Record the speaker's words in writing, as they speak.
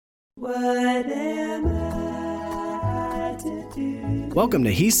What am I to do? Welcome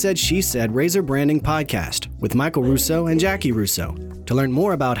to He Said, She Said Razor Branding Podcast with Michael Russo and Jackie Russo. To learn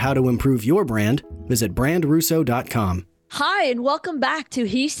more about how to improve your brand, visit brandrusso.com. Hi, and welcome back to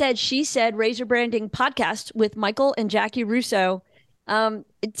He Said, She Said Razor Branding Podcast with Michael and Jackie Russo.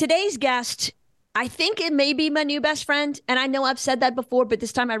 Today's guest, I think it may be my new best friend, and I know I've said that before, but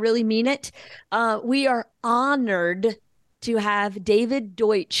this time I really mean it. We are honored to have David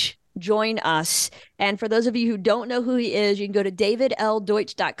Deutsch join us. And for those of you who don't know who he is, you can go to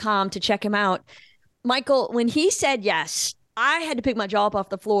davidldeutsch.com to check him out. Michael, when he said yes, I had to pick my jaw up off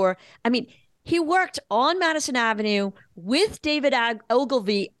the floor. I mean, he worked on Madison Avenue with David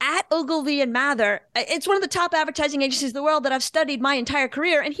Ogilvy at Ogilvy and Mather. It's one of the top advertising agencies in the world that I've studied my entire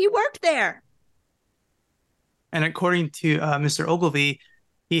career, and he worked there. And according to Mr. Ogilvy,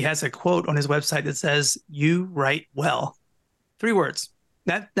 he has a quote on his website that says, "You write well." 3 words.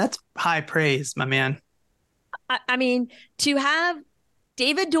 That's high praise, my man. I mean, to have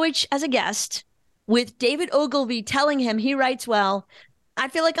David Deutsch as a guest with David Ogilvy telling him he writes well, I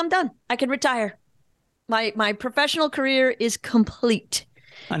feel like I'm done. I can retire. My professional career is complete.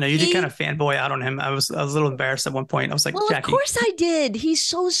 I know you did kind of fanboy out on him. I was a little embarrassed at one point. I was like, well, Jackie. Of course I did. He's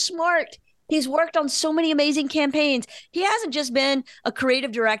so smart. He's worked on so many amazing campaigns. He hasn't just been a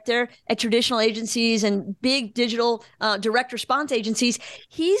creative director at traditional agencies and big digital direct response agencies.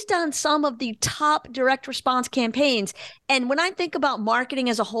 He's done some of the top direct response campaigns. And when I think about marketing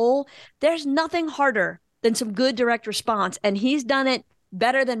as a whole, there's nothing harder than some good direct response. And he's done it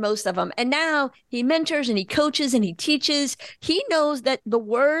better than most of them. And now he mentors and he coaches and he teaches. He knows that the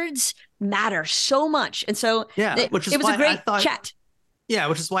words matter so much. And so it was a great chat. Yeah,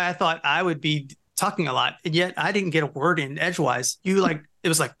 which is why I thought I would be talking a lot. And yet I didn't get a word in edgewise. It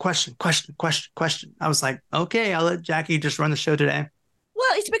was like question. I was like, okay, I'll let Jackie just run the show today. Well,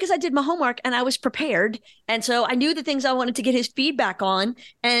 it's because I did my homework and I was prepared. And so I knew the things I wanted to get his feedback on.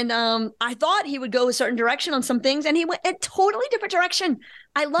 And I thought he would go a certain direction on some things, and he went a totally different direction.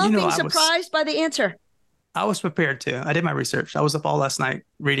 I love being surprised by the answer. I was prepared too. I did my research. I was up all last night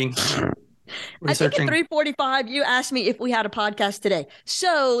reading. I think at 3:45, you asked me if we had a podcast today.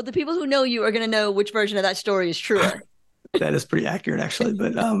 So the people who know you are going to know which version of that story is truer. That is pretty accurate, actually.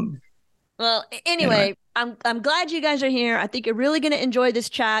 But well, anyway, I'm glad you guys are here. I think you're really going to enjoy this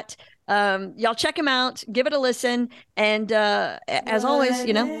chat. Y'all check him out, give it a listen, and as always,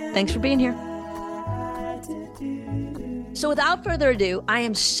 thanks for being here. So without further ado, I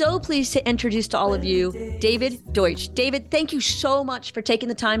am so pleased to introduce to all of you David Deutsch. David, thank you so much for taking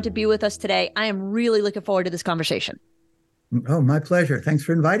the time to be with us today. I am really looking forward to this conversation. Oh, my pleasure. Thanks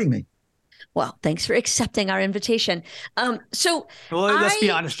for inviting me. Well, thanks for accepting our invitation. Let's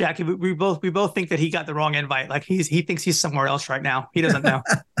be honest, Jackie. We both think that he got the wrong invite. Like he thinks he's somewhere else right now. He doesn't know.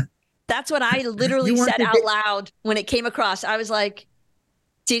 That's what I literally said out loud when it came across. I was like,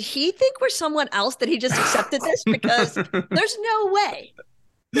 did he think we're someone else, that he just accepted this? Because there's no way.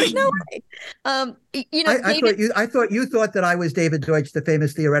 There's no way. I thought you thought that I was David Deutsch, the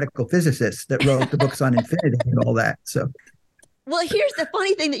famous theoretical physicist that wrote the books on infinity and all that. So, well, here's the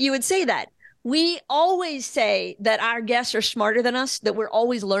funny thing that you would say that. We always say that our guests are smarter than us, that we're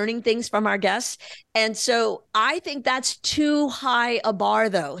always learning things from our guests. And so I think that's too high a bar,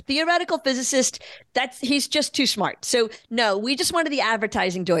 though. Theoretical physicist, he's just too smart. So no, we just wanted the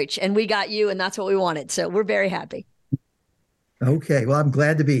advertising Deutsch, and we got you, and that's what we wanted. So we're very happy. Okay. Well, I'm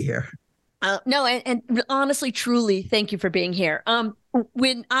glad to be here. No, and honestly, truly, thank you for being here.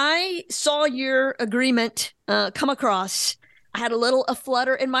 When I saw your agreement come across, I had a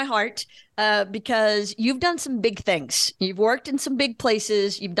flutter in my heart because you've done some big things. You've worked in some big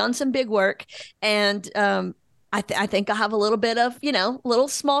places. You've done some big work. And I think I have a little bit of, little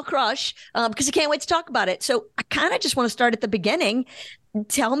small crush because I can't wait to talk about it. So I kind of just want to start at the beginning.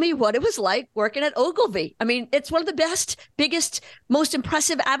 Tell me what it was like working at Ogilvy. I mean, it's one of the best, biggest, most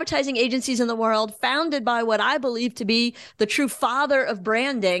impressive advertising agencies in the world, founded by what I believe to be the true father of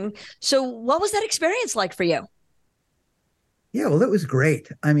branding. So what was that experience like for you? Yeah, well, it was great.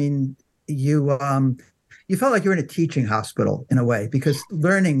 I mean, you felt like you were in a teaching hospital in a way, because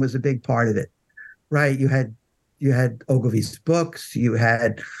learning was a big part of it, right? You had Ogilvy's books, you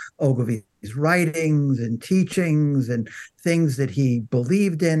had Ogilvy's writings and teachings and things that he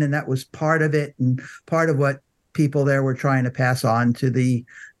believed in, and that was part of it, and part of what people there were trying to pass on to the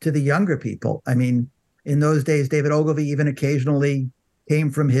younger people. I mean, in those days, David Ogilvy even occasionally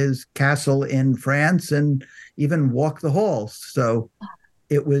came from his castle in France and even walked the halls. So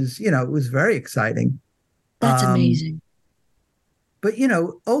it was very exciting. That's amazing. But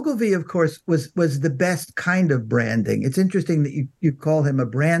Ogilvy, of course, was the best kind of branding. It's interesting that you call him a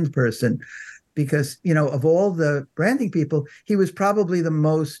brand person, because of all the branding people, he was probably the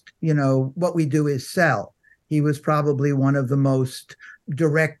most, what we do is sell. He was probably one of the most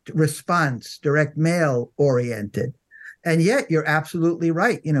direct response, direct mail oriented. And yet you're absolutely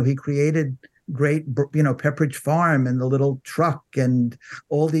right. He created great, Pepperidge Farm and the little truck and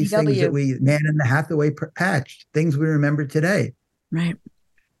all these things that Man in the Hathaway patch, things we remember today. Right.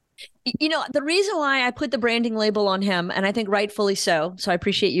 The reason why I put the branding label on him, and I think rightfully so I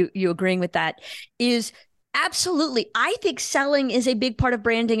appreciate you agreeing with that, is absolutely, I think selling is a big part of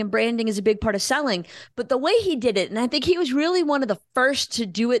branding, and branding is a big part of selling. But the way he did it, and I think he was really one of the first to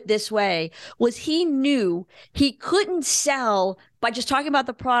do it this way, was he knew he couldn't sell by just talking about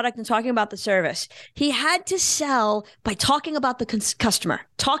the product and talking about the service. He had to sell by talking about the customer,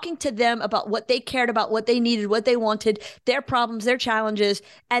 talking to them about what they cared about, what they needed, what they wanted, their problems, their challenges.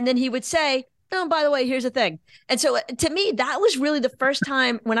 And then he would say, oh, by the way, here's the thing. And so to me, that was really the first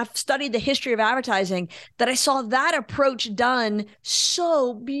time when I've studied the history of advertising that I saw that approach done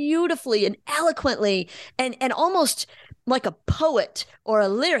so beautifully and eloquently and almost like a poet or a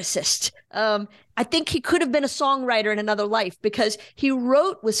lyricist. I think he could have been a songwriter in another life because he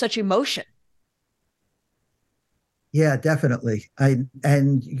wrote with such emotion. Yeah, definitely.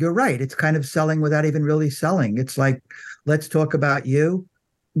 And you're right. It's kind of selling without even really selling. It's like, let's talk about you.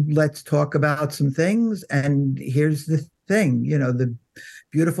 Let's talk about some things. And here's the thing, the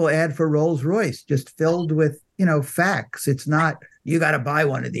beautiful ad for Rolls-Royce, just filled with, facts. It's not, you got to buy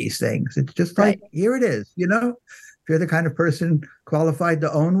one of these things. It's just like, here it is, if you're the kind of person qualified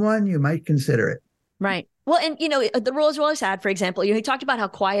to own one, you might consider it. Right. Well, and, the Rolls-Royce ad, for example, he talked about how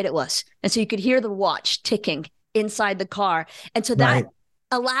quiet it was. And so you could hear the watch ticking inside the car. And so that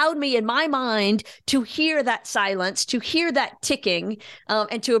allowed me in my mind to hear that silence, to hear that ticking,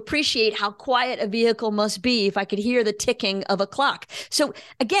 and to appreciate how quiet a vehicle must be if I could hear the ticking of a clock. So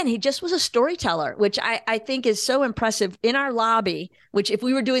again, he just was a storyteller, which I think is so impressive. In our lobby, which if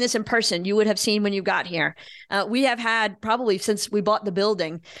we were doing this in person, you would have seen when you got here. We have had probably since we bought the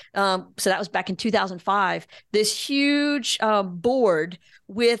building, so that was back in 2005, this huge board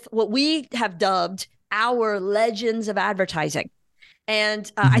with what we have dubbed our legends of advertising.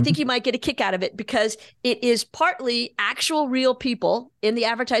 And I think you might get a kick out of it because it is partly actual real people in the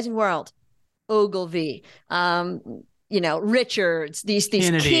advertising world. Ogilvy, Richards, these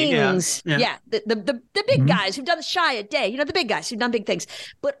Kennedy, kings. Yeah. The big guys who've done the Shy a Day, the big guys who've done big things,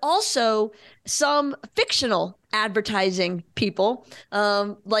 but also some fictional advertising people,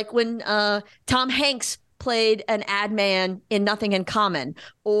 like when Tom Hanks played an ad man in Nothing in Common,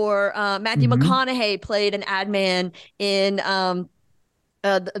 or Matthew McConaughey played an ad man in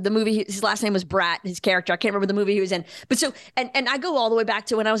the movie. His last name was Brat, his character. I can't remember the movie he was in. But so, and I go all the way back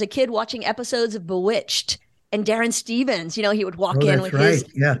to when I was a kid watching episodes of Bewitched, and Darren Stevens, he would walk in with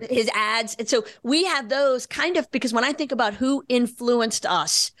his ads. And so we have those kind of, because when I think about who influenced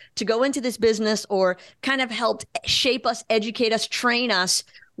us to go into this business or kind of helped shape us, educate us, train us,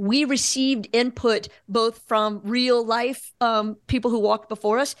 we received input both from real life people who walked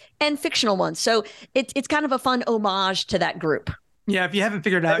before us and fictional ones. So it's kind of a fun homage to that group. Yeah, if you haven't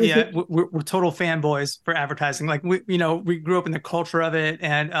figured it out yet, we're total fanboys for advertising. Like we grew up in the culture of it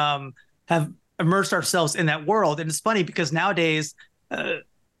and have immersed ourselves in that world. And it's funny because nowadays, a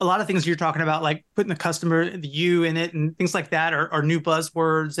lot of things you're talking about, like putting the customer, the you in it, and things like that, are new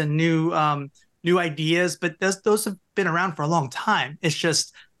buzzwords and new ideas. But those have been around for a long time. It's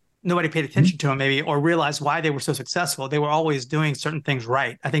just nobody paid attention to them, maybe, or realized why they were so successful. They were always doing certain things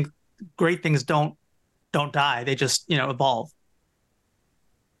right. I think great things don't die; they just evolve.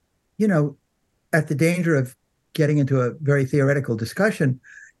 At the danger of getting into a very theoretical discussion,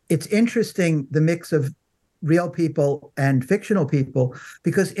 it's interesting, the mix of real people and fictional people,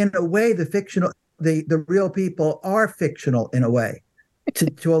 because in a way, the real people are fictional in a way.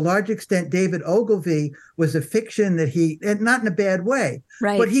 To a large extent, David Ogilvy was a fiction that and not in a bad way,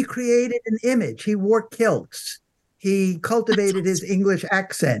 but he created an image. He wore kilts. He cultivated his English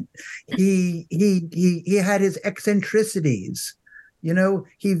accent. He had his eccentricities.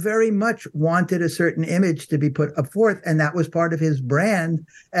 He very much wanted a certain image to be put up forth, and that was part of his brand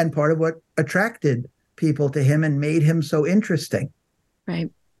and part of what attracted people to him and made him so interesting. Right.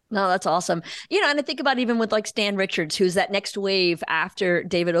 No, that's awesome. And I think about even with like Stan Richards, who's that next wave after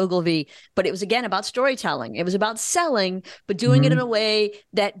David Ogilvy, but it was again about storytelling. It was about selling, but doing it in a way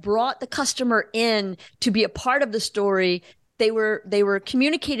that brought the customer in to be a part of the story. They were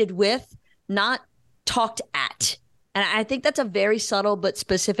communicated with, not talked at. And I think that's a very subtle but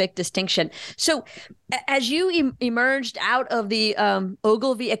specific distinction. So as you emerged out of the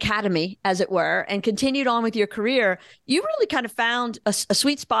Ogilvy Academy, as it were, and continued on with your career, you really kind of found a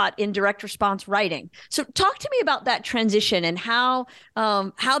sweet spot in direct response writing. So talk to me about that transition and how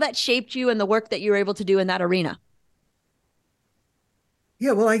that shaped you and the work that you were able to do in that arena.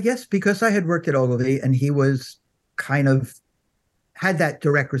 Yeah, well, I guess because I had worked at Ogilvy and he was kind of had that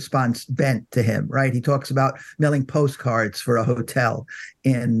direct response bent to him, right? He talks about mailing postcards for a hotel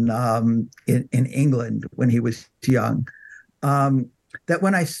in England when he was young. That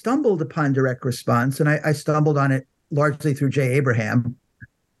when I stumbled upon direct response, and I stumbled on it largely through Jay Abraham,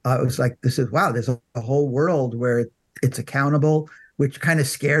 it was like, there's a whole world where it's accountable, which kind of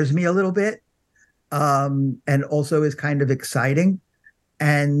scares me a little bit, and also is kind of exciting.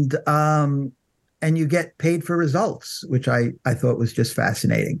 And you get paid for results, which I thought was just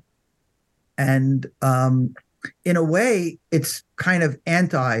fascinating. And in a way, it's kind of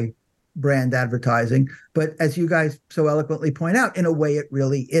anti-brand advertising. But as you guys so eloquently point out, in a way, it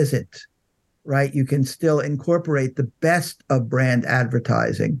really isn't, right? You can still incorporate the best of brand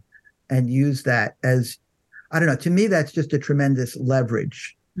advertising and use that as, I don't know, to me, that's just a tremendous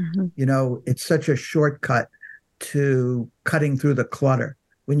leverage. Mm-hmm. It's such a shortcut to cutting through the clutter.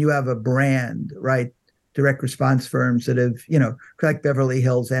 When you have a brand, right? Direct response firms that have, like Beverly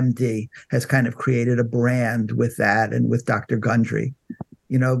Hills MD has kind of created a brand with that and with Dr. Gundry,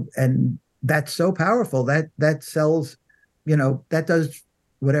 and that's so powerful that sells, that does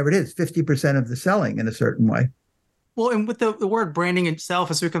whatever it is, 50% of the selling in a certain way. Well, and with the word branding itself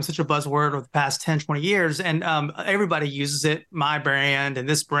has become such a buzzword over the past 10, 20 years, and everybody uses it, my brand and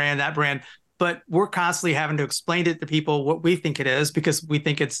this brand, that brand. But we're constantly having to explain it to people what we think it is because we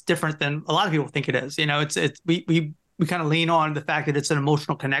think it's different than a lot of people think it is. We kind of lean on the fact that it's an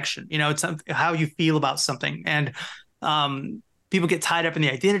emotional connection. It's how you feel about something, and people get tied up in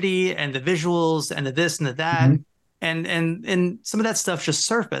the identity and the visuals and the this and the that, mm-hmm. and some of that stuff just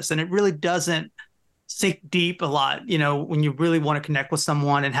surface, and it really doesn't sink deep a lot. When you really want to connect with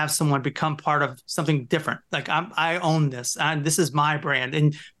someone and have someone become part of something different. Like I own this, and this is my brand,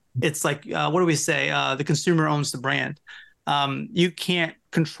 and it's like, what do we say? The consumer owns the brand. You can't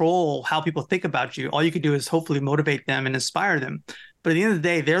control how people think about you. All you can do is hopefully motivate them and inspire them. But at the end of the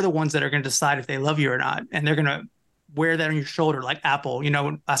day, they're the ones that are going to decide if they love you or not. And they're going to wear that on your shoulder like Apple.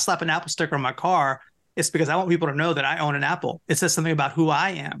 When I slap an Apple sticker on my car, it's because I want people to know that I own an Apple. It says something about who I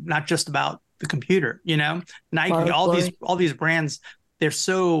am, not just about the computer, Nike, all these brands, they're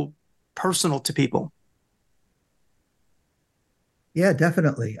so personal to people. Yeah,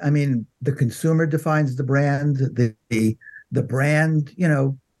 definitely. I mean, the consumer defines the brand. The brand,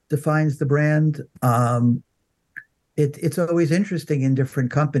 defines the brand. It's always interesting in different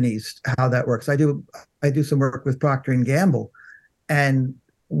companies how that works. I do some work with Procter and Gamble, and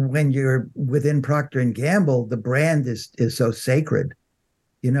when you're within Procter and Gamble, the brand is so sacred,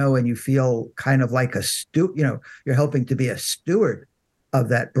 and you feel kind of like you're helping to be a steward of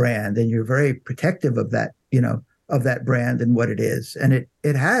that brand, and you're very protective of that, of that brand and what it is. And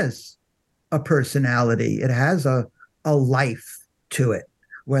it has a personality. It has a life to it,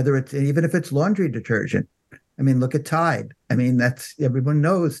 whether it's, even if it's laundry detergent. I mean, look at Tide. I mean, everyone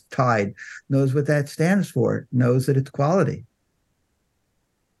knows Tide, knows what that stands for, knows that it's quality.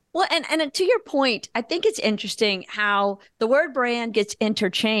 Well, and to your point, I think it's interesting how the word brand gets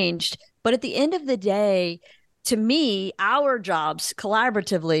interchanged, but at the end of the day, to me, our jobs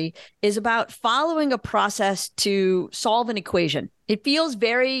collaboratively is about following a process to solve an equation. It feels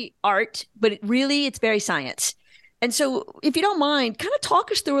very art, but it's very science. And so if you don't mind, kind of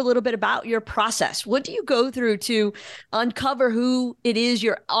talk us through a little bit about your process. What do you go through to uncover who it is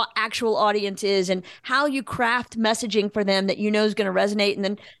your actual audience is and how you craft messaging for them that is going to resonate? And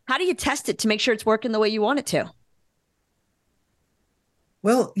then how do you test it to make sure it's working the way you want it to?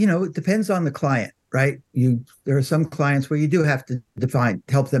 Well, it depends on the client, right? There are some clients where you do have to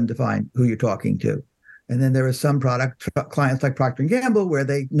help them define who you're talking to. And then there are some clients like Procter & Gamble where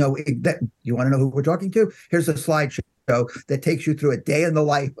they know that you want to know who we're talking to. Here's a slideshow that takes you through a day in the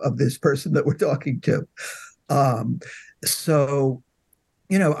life of this person that we're talking to. So,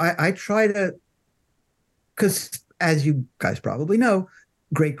 I try to, because as you guys probably know,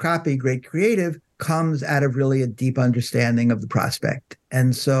 great copy, great creative comes out of really a deep understanding of the prospect.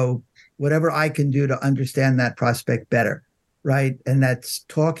 And so whatever I can do to understand that prospect better, right? And that's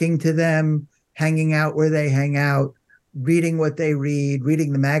talking to them, hanging out where they hang out, reading what they read,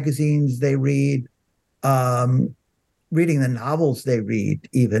 reading the magazines they read, reading the novels they read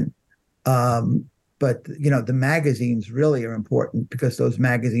even. But, the magazines really are important because those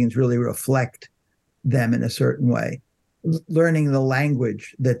magazines really reflect them in a certain way. Learning the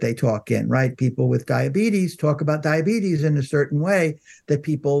language that they talk in, right? People with diabetes talk about diabetes in a certain way that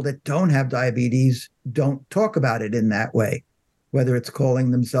people that don't have diabetes don't talk about it in that way, whether it's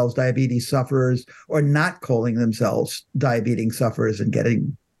calling themselves diabetes sufferers or not calling themselves diabetes sufferers and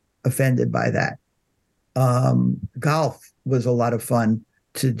getting offended by that. Golf was a lot of fun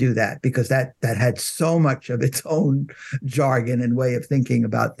to do that because that had so much of its own jargon and way of thinking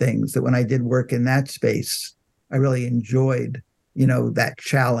about things that when I did work in that space, I really enjoyed, that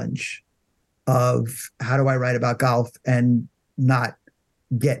challenge of how do I write about golf and not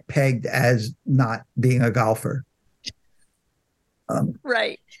get pegged as not being a golfer.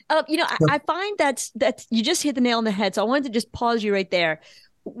 Right. I find that you just hit the nail on the head. So I wanted to just pause you right there.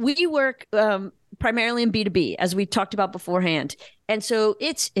 We work primarily in B2B, as we talked about beforehand. And so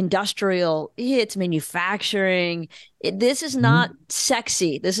it's industrial, it's manufacturing. This is not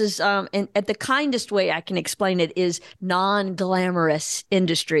sexy. This is, and at the kindest way I can explain it, is non-glamorous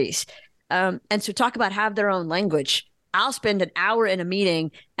industries. And so talk about have their own language. I'll spend an hour in a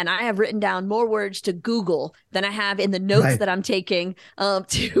meeting and I have written down more words to Google than I have in the notes that I'm taking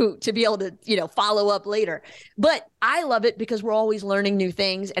to be able to, follow up later. But I love it because we're always learning new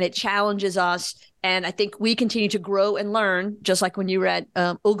things and it challenges us. And I think we continue to grow and learn, just like when you were at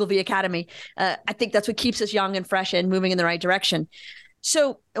Ogilvy Academy. I think that's what keeps us young and fresh and moving in the right direction.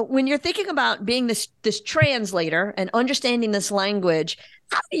 So when you're thinking about being this translator and understanding this language,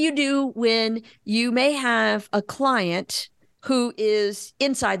 how do you do when you may have a client who is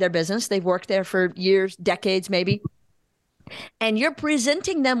inside their business? They've worked there for years, decades, maybe. And you're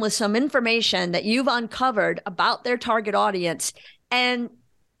presenting them with some information that you've uncovered about their target audience. And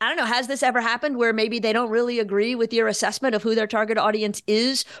I don't know, has this ever happened where maybe they don't really agree with your assessment of who their target audience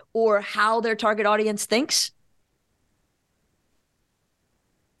is or how their target audience thinks?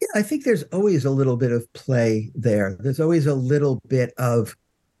 Yeah, I think there's always a little bit of play there. There's always a little bit of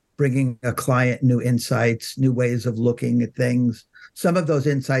bringing a client new insights, new ways of looking at things. Some of those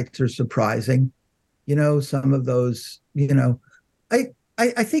insights are surprising. Some of those,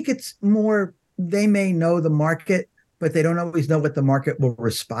 I think it's more, they may know the market, but they don't always know what the market will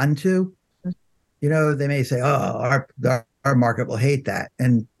respond to. They may say, oh, our market will hate that.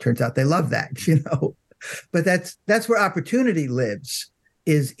 And turns out they love that, But that's where opportunity lives,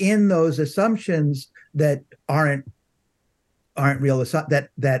 is in those assumptions that aren't real,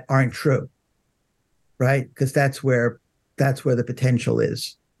 that aren't true, right? Because that's where the potential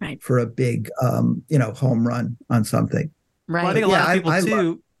is, right, for a big home run on something. Right. Well, I think a lot of people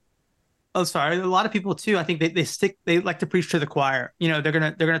too. A lot of people too. I think they like to preach to the choir. They're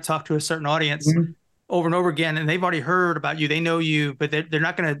gonna talk to a certain audience over and over again, and they've already heard about you. They know you, but they're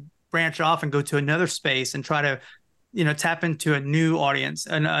not going to branch off and go to another space and try to tap into a new audience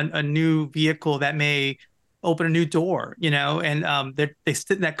and a new vehicle that may open a new door, and they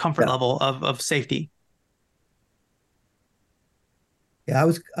sit in that comfort level of safety. Yeah, I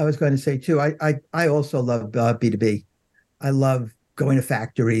was going to say too, I also love B2B. I love going to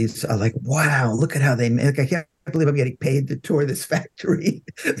factories. I like, wow, look at how they make. I can't believe I'm getting paid to tour this factory.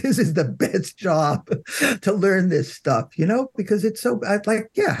 This is the best job to learn this stuff, because it's so,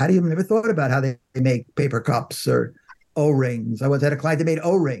 how do you never thought about how they make paper cups or O-rings? I was at a client that made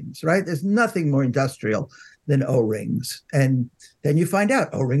O-rings, right? There's nothing more industrial than O-rings. And then you find out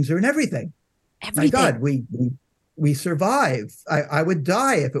O-rings are in everything. My God, we survive. I would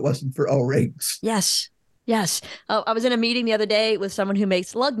die if it wasn't for O-rings. Yes. I was in a meeting the other day with someone who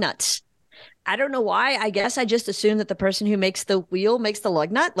makes lug nuts. I don't know why. I guess I just assumed that the person who makes the wheel makes the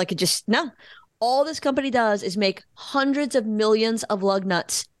lug nut. No. All this company does is make hundreds of millions of lug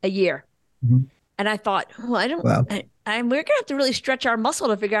nuts a year. Mm-hmm. And I thought, we're going to have to really stretch our muscle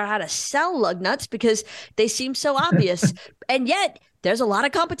to figure out how to sell lug nuts because they seem so obvious. And yet there's a lot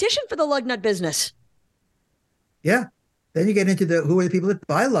of competition for the lug nut business. Yeah. Then you get into who are the people that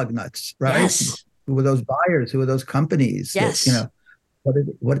buy lug nuts, right? Yes. Who are those buyers? Who are those companies? Yes. That,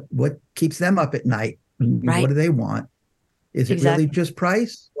 what keeps them up at night? Right. What do they want? Is it really just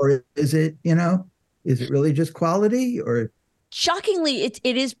price, or is it really just quality? Or shockingly, it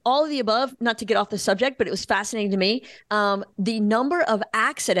is all of the above. Not to get off the subject, but it was fascinating to me. The number of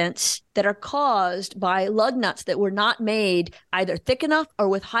accidents that are caused by lug nuts that were not made either thick enough or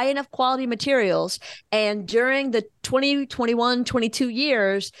with high enough quality materials. And during the 2021, 22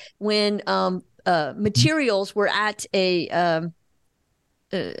 years, when materials were at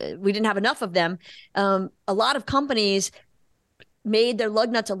we didn't have enough of them, a lot of companies made their lug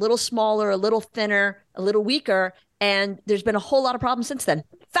nuts a little smaller, a little thinner, a little weaker. And there's been a whole lot of problems since then.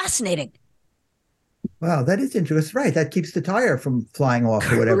 Fascinating. Wow, that is interesting. Right. That keeps the tire from flying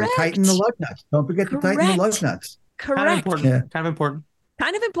off or whatever. Correct. Tighten the lug nuts. Don't forget to tighten the lug Correct. nuts. Kind of Correct. important. Yeah. Kind of important.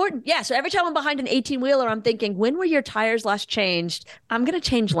 Kind of important. Yeah. So every time I'm behind an 18-wheeler, I'm thinking, when were your tires last changed? I'm going to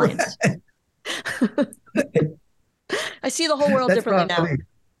change lanes. I see the whole world That's differently now. probably,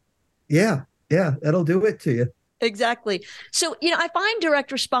 yeah. Yeah. That'll do it to you. Exactly. So, I find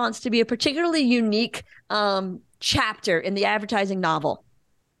direct response to be a particularly unique chapter in the advertising novel.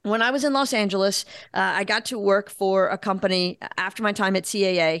 When I was in Los Angeles, I got to work for a company after my time at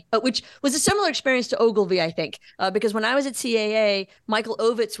CAA, which was a similar experience to Ogilvy, I think, because when I was at CAA, Michael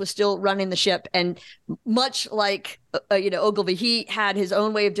Ovitz was still running the ship. And much like, Ogilvy, he had his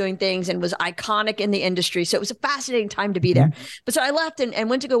own way of doing things and was iconic in the industry. So it was a fascinating time to be there. But so I left and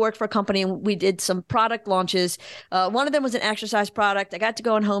went to go work for a company, and we did some product launches. One of them was an exercise product. I got to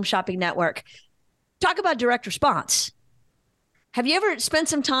go on Home Shopping Network. Talk about direct response. Have you ever spent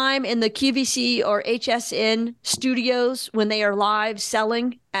some time in the QVC or HSN studios when they are live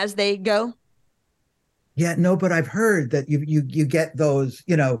selling as they go? Yeah, no, but I've heard that you get those,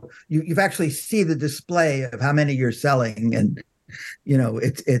 you've actually see the display of how many you're selling, and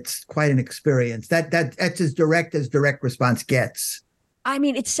it's quite an experience. That's as direct response gets. I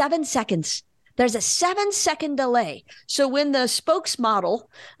mean, it's 7 seconds. There's a 7-second delay. So when the spokesmodel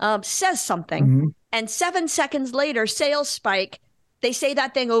says something, and 7 seconds later, sales spike, they say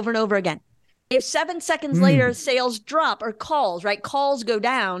that thing over and over again. If 7 seconds later, sales drop or calls go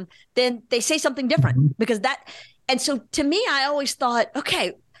down, then they say something different because that. And so to me, I always thought,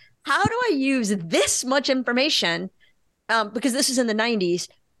 okay, how do I use this much information? Because this is in the 90s.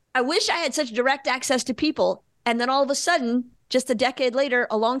 I wish I had such direct access to people. And then all of a sudden, just a decade later,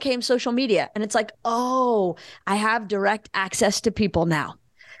 along came social media. And it's like, oh, I have direct access to people now.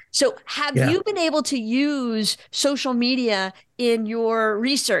 So have you been able to use social media in your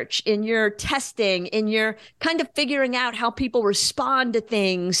research, in your testing, in your kind of figuring out how people respond to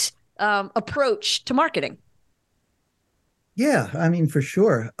things, approach to marketing? Yeah, I mean, for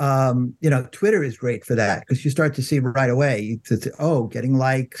sure. Twitter is great for that because you start to see right away, getting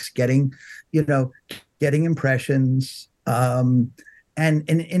likes, getting impressions. And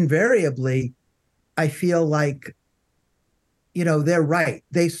invariably, I feel like, they're right.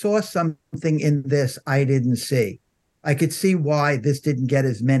 They saw something in this I didn't see. I could see why this didn't get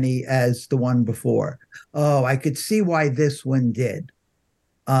as many as the one before. Oh, I could see why this one did.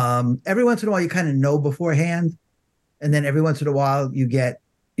 Every once in a while, you kind of know beforehand. And then every once in a while, you get,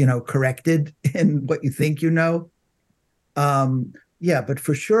 corrected in what you think you know. But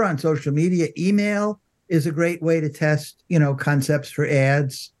for sure on social media, email is a great way to test, concepts for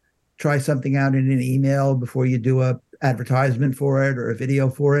ads. Try something out in an email before you do a advertisement for it or a video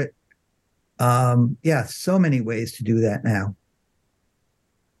for it. So many ways to do that now.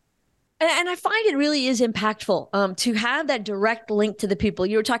 And I find it really is impactful to have that direct link to the people.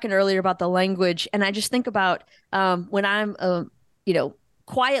 You were talking earlier about the language, and I just think about when I'm,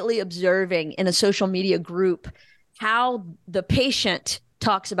 quietly observing in a social media group how the patient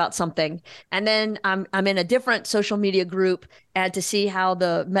talks about something, and then I'm in a different social media group and to see how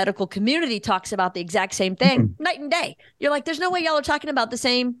the medical community talks about the exact same thing, night and day. You're like, there's no way y'all are talking about the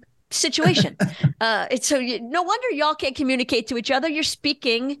same situation. No wonder y'all can't communicate to each other. You're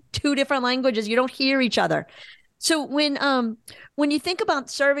speaking two different languages. You don't hear each other. So when you think about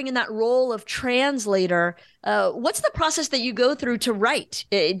serving in that role of translator, what's the process that you go through to write?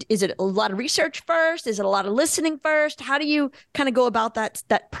 Is it a lot of research first? Is it a lot of listening first? How do you kind of go about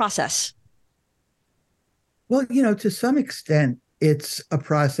that process? Well, to some extent, it's a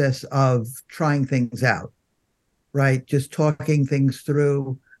process of trying things out, right? Just talking things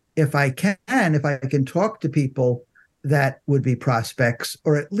through. If I can talk to people that would be prospects,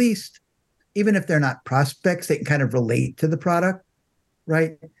 or at least even if they're not prospects, they can kind of relate to the product,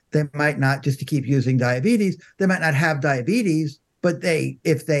 right? They might not, just to keep using diabetes, they might not have diabetes, but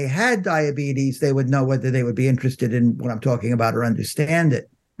if they had diabetes, they would know whether they would be interested in what I'm talking about or understand it.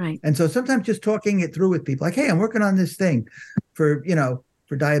 Right. And so sometimes just talking it through with people, like, hey, I'm working on this thing for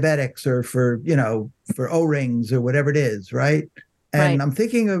diabetics or for O-rings or whatever it is, right? And I'm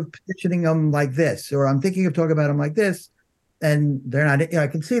thinking of positioning them like this, or I'm thinking of talking about them like this. And they're not, I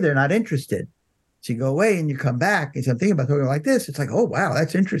can see they're not interested. So you go away and you come back and say, I'm thinking about talking like this. It's like, oh, wow,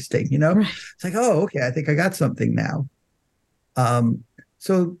 that's interesting. Right. It's like, oh, okay, I think I got something now.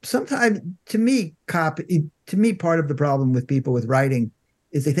 So sometimes to me, part of the problem with people with writing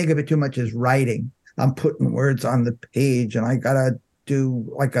is they think of it too much as writing. I'm putting words on the page and I got to do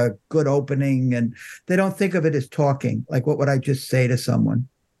like a good opening, and they don't think of it as talking. Like, what would I just say to someone?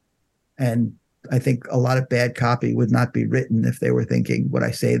 And I think a lot of bad copy would not be written if they were thinking, would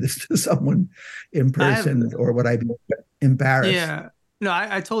I say this to someone in person or would I be embarrassed? Yeah. No,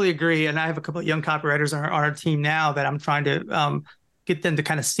 I totally agree. And I have a couple of young copywriters on our team now that I'm trying to get them to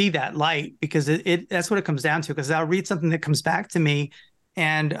kind of see that light, because that's what it comes down to. Because I'll read something that comes back to me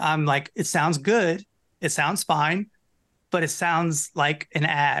and I'm like, it sounds good. It sounds fine, but it sounds like an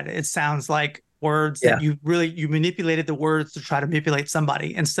ad. It sounds like words that you manipulated the words to try to manipulate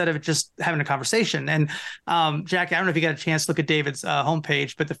somebody instead of just having a conversation. And Jackie, I don't know if you got a chance to look at David's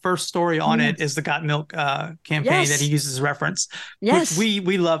homepage, but the first story on it is the Got Milk campaign that he uses as reference. Yes. Which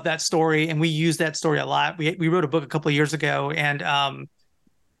we love that story, and we use that story a lot. We wrote a book a couple of years ago, and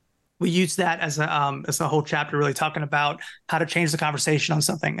we used that as a whole chapter, really talking about how to change the conversation on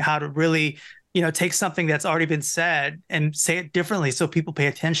something, how to really take something that's already been said and say it differently so people pay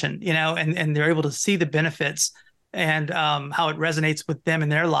attention, and they're able to see the benefits and how it resonates with them in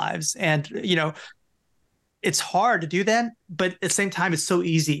their lives. And, it's hard to do that, but at the same time, it's so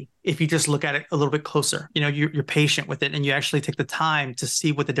easy if you just look at it a little bit closer. You're patient with it and you actually take the time to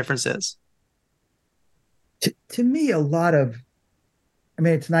see what the difference is. To me,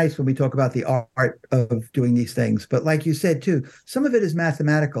 it's nice when we talk about the art of doing these things, but like you said too, some of it is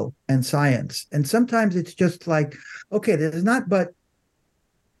mathematical and science. And sometimes it's just like, okay, there's not but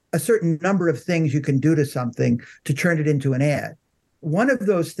a certain number of things you can do to something to turn it into an ad. One of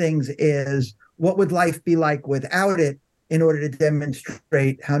those things is, what would life be like without it, in order to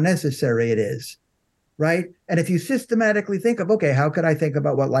demonstrate how necessary it is, right? And if you systematically think of, okay, how could I think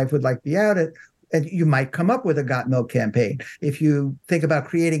about what life would like without it? And you might come up with a Got Milk campaign. If you think about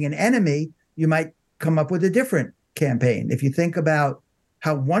creating an enemy, you might come up with a different campaign. If you think about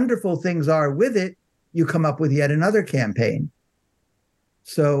how wonderful things are with it, you come up with yet another campaign.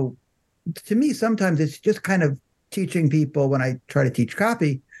 So to me, sometimes it's just kind of teaching people, when I try to teach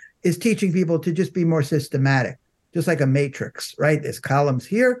copy, is teaching people to just be more systematic, just like a matrix, right? There's columns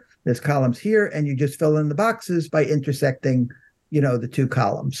here, and you just fill in the boxes by intersecting, the two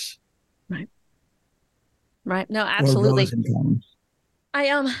columns. Right. No, absolutely.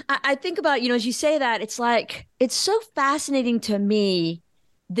 I I think about, as you say that, it's like, it's so fascinating to me,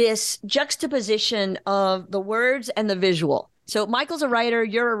 this juxtaposition of the words and the visual. So Michael's a writer,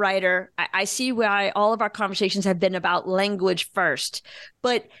 you're a writer. I see why all of our conversations have been about language first,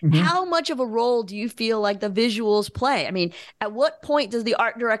 but how much of a role do you feel like the visuals play? I mean, at what point does the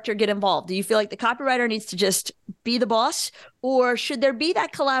art director get involved? Do you feel like the copywriter needs to just be the boss, or should there be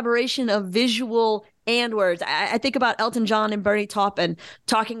that collaboration of visual and words? I think about Elton John and Bernie Taupin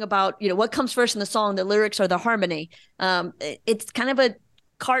talking about, what comes first in the song, the lyrics or the harmony. It's kind of a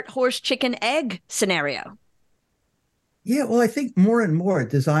cart, horse, chicken, egg scenario. Yeah, well, I think more and more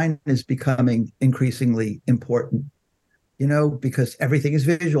design is becoming increasingly important, because everything is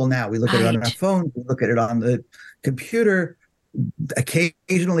visual now. We look at it on our phone, we look at it on the computer.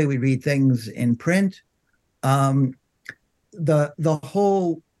 Occasionally we read things in print. The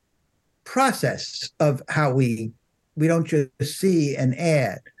whole process of how we don't just see an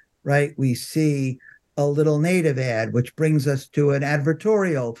ad, right? We see a little native ad, which brings us to an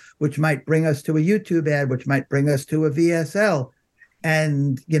advertorial, which might bring us to a YouTube ad, which might bring us to a VSL.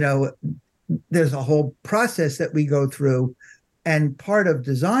 And, there's a whole process that we go through. And part of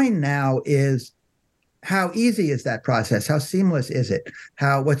design now is, how easy is that process? How seamless is it?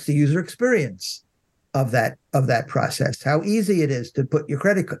 What's the user experience of that process? How easy it is to put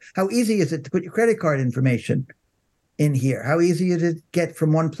how easy is it to put your credit card information in here? How easy is it to get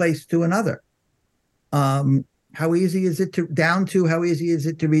from one place to another? How easy is it to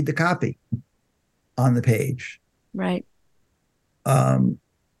read the copy on the page? Right.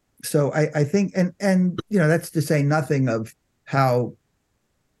 So I think, and that's to say nothing of how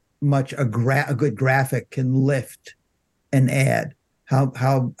much a good graphic can lift an ad,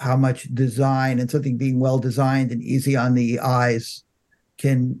 how much design and something being well designed and easy on the eyes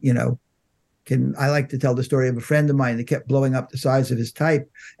can I like to tell the story of a friend of mine that kept blowing up the size of his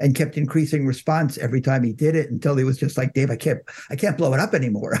type and kept increasing response every time he did it, until he was just like, Dave, I can't blow it up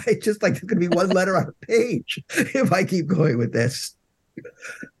anymore. I just like, there's going to be one letter on a page if I keep going with this.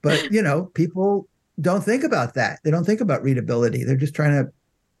 But, people don't think about that. They don't think about readability. They're just trying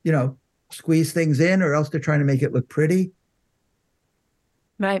to, squeeze things in, or else they're trying to make it look pretty.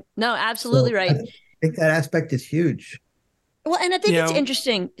 Right. No, absolutely right. I think that aspect is huge. Well, and I think it's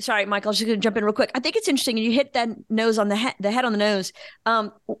interesting. Sorry, Michael, I was just going to jump in real quick. I think it's interesting. You hit that nose on the head on the nose.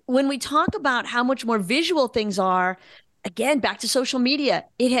 When we talk about how much more visual things are, again, back to social media,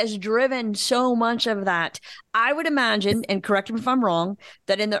 it has driven so much of that. I would imagine, and correct me if I'm wrong,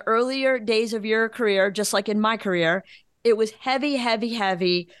 that in the earlier days of your career, just like in my career, it was heavy, heavy,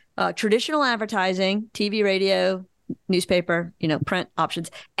 heavy traditional advertising, TV, radio, newspaper, print options,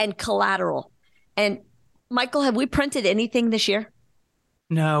 and collateral. And Michael, have we printed anything this year?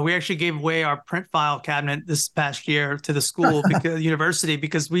 No, we actually gave away our print file cabinet this past year to the school because university,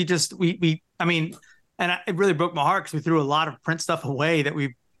 because I mean, and it really broke my heart because we threw a lot of print stuff away that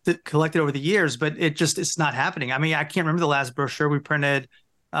we collected over the years, but it's not happening. I mean, I can't remember the last brochure we printed,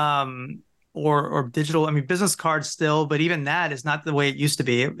 or digital. I mean, business cards still, but even that is not the way it used to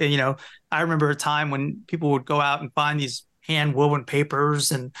be. I remember a time when people would go out and find these hand woven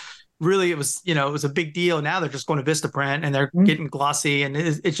papers, and really it was a big deal. Now they're just going to Vistaprint and they're getting glossy, and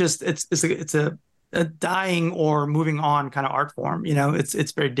it's a dying or moving on kind of art form.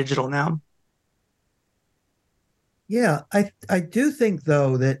 It's very digital now. Yeah, I do think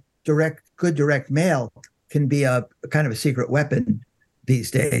though that good direct mail can be a kind of a secret weapon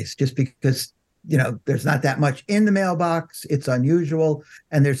these days, just because there's not that much in the mailbox. It's unusual,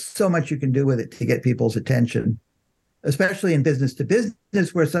 and there's so much you can do with it to get people's attention, especially in business to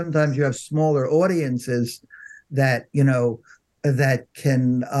business, where sometimes you have smaller audiences that that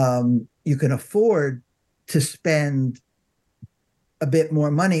can you can afford to spend a bit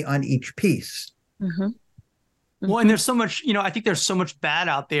more money on each piece. Mm-hmm. Well, and there's so much, I think there's so much bad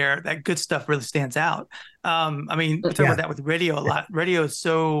out there that good stuff really stands out. I mean, we talk about that with radio a lot. Radio is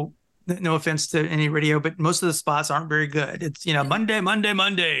so, no offense to any radio, but most of the spots aren't very good. It's,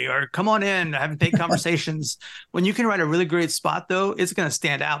 Monday, or come on in, having big conversations. When you can write a really great spot, though, it's going to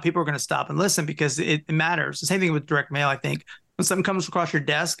stand out. People are going to stop and listen because it matters. The same thing with direct mail, I think. When something comes across your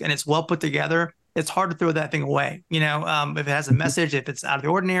desk and it's well put together, it's hard to throw that thing away. If it has a message, if it's out of the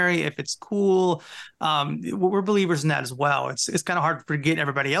ordinary, if it's cool, we're believers in that as well. It's kind of hard to get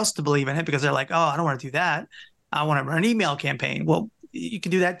everybody else to believe in it because they're like, oh, I don't want to do that. I want to run an email campaign. Well, you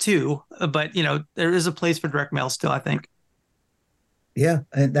can do that too, but there is a place for direct mail still, I think. Yeah,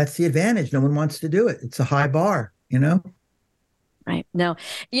 and that's the advantage. No one wants to do it. It's a high bar, Right. No,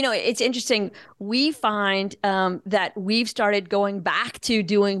 it's interesting. We find that we've started going back to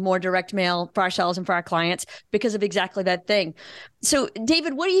doing more direct mail for ourselves and for our clients because of exactly that thing. So,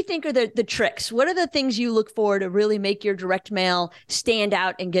 David, what do you think are the tricks? What are the things you look for to really make your direct mail stand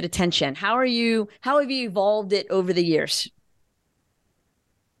out and get attention? How have you evolved it over the years?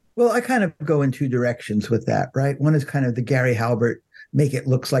 Well, I kind of go in two directions with that, right? One is kind of the Gary Halbert, make it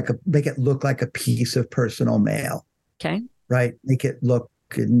look like a piece of personal mail. Okay. Right. Make it look,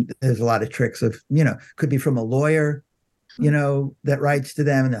 and there's a lot of tricks of, could be from a lawyer, that writes to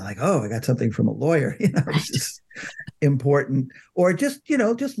them and they're like, oh, I got something from a lawyer, It's just important. Or just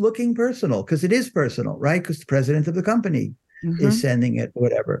looking personal, because it is personal, right? Because the president of the company is sending it,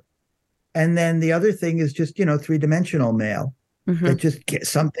 whatever. And then the other thing is just, three-dimensional mail that just gets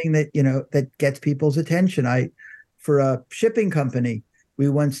something that, that gets people's attention. For a shipping company, we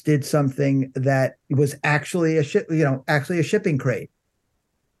once did something that was actually a shipping crate.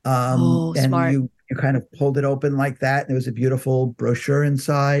 And smart. You kind of pulled it open like that, and there was a beautiful brochure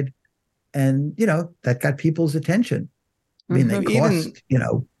inside, and that got people's attention. I mean, they cost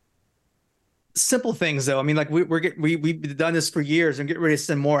simple things though. I mean, like we've done this for years and get ready to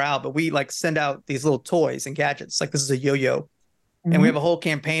send more out, but we send out these little toys and gadgets. Like this is a yo-yo, and we have a whole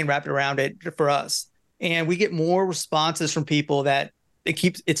campaign wrapped around it for us, and we get more responses from people that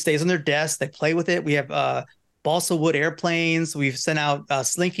it stays on their desk. They play with it. We have balsa wood airplanes. We've sent out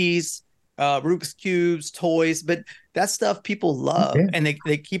slinkies, Rubik's cubes, toys, but that stuff people love, and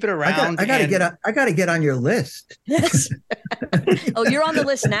they keep it around. I gotta get on your list. Yes. Oh, you're on the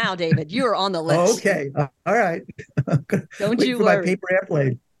list now, David. You are on the list. Oh, okay. All right. Don't you worry. My paper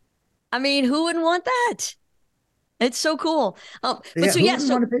airplane. I mean, who wouldn't want that? It's so cool.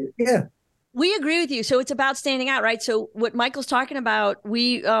 We agree with you. So it's about standing out, right? So what Michael's talking about,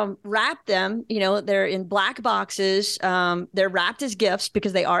 we wrap them, they're in black boxes. They're wrapped as gifts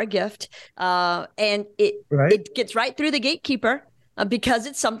because they are a gift. And it gets right through the gatekeeper because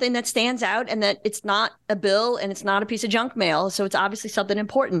it's something that stands out and that it's not a bill and it's not a piece of junk mail. So it's obviously something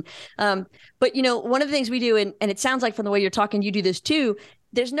important. But, one of the things we do, and it sounds like from the way you're talking, you do this too,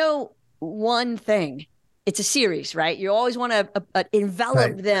 there's no one thing. It's a series, right? You always want to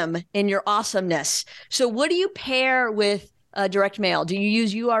envelop them in your awesomeness. So what do you pair with direct mail? Do you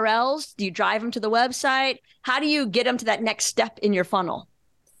use URLs? Do you drive them to the website? How do you get them to that next step in your funnel?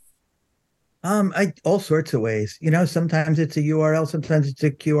 All sorts of ways. Sometimes it's a URL, sometimes it's a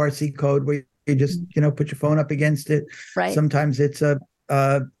QRC code where you just, put your phone up against it. Right. Sometimes it's a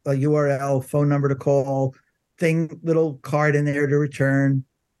URL, phone number to call, little card in there to return.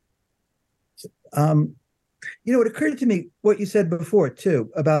 It occurred to me what you said before, too,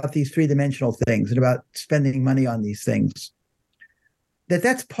 about these three-dimensional things and about spending money on these things,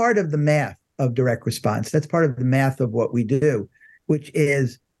 that's part of the math of direct response. That's part of the math of what we do, which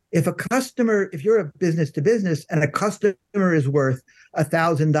is if you're a business to business and a customer is worth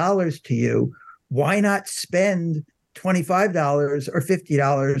 $1,000 to you, why not spend $25 or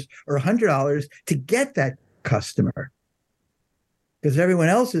 $50 or $100 to get that customer? Because everyone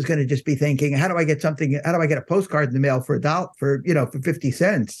else is going to just be thinking, how do I get a postcard in the mail for for 50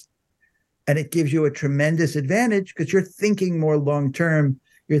 cents? And it gives you a tremendous advantage because you're thinking more long term,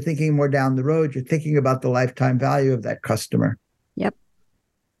 you're thinking more down the road, you're thinking about the lifetime value of that customer.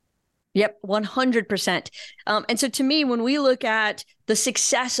 Yep, 100%. And so to me, when we look at the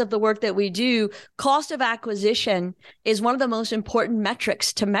success of the work that we do, cost of acquisition is one of the most important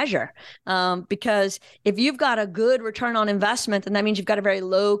metrics to measure. Because if you've got a good return on investment, then that means you've got a very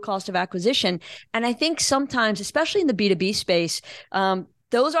low cost of acquisition. And I think sometimes, especially in the B2B space,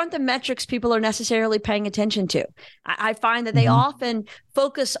 those aren't the metrics people are necessarily paying attention to. I find that they often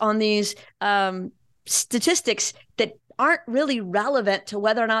focus on these statistics that aren't really relevant to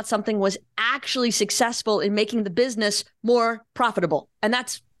whether or not something was actually successful in making the business more profitable. And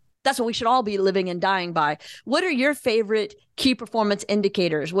that's what we should all be living and dying by. What are your favorite key performance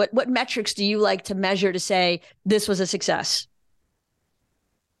indicators? What metrics do you like to measure to say this was a success?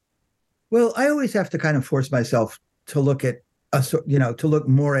 Well, I always have to kind of force myself to look at to look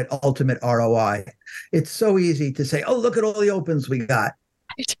more at ultimate ROI. It's so easy to say, oh, look at all the opens we got.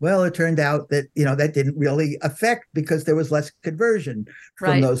 Well, it turned out that, that didn't really affect because there was less conversion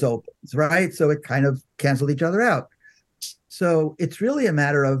from those opens, right? So it kind of canceled each other out. So it's really a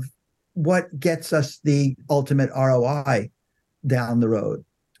matter of what gets us the ultimate ROI down the road.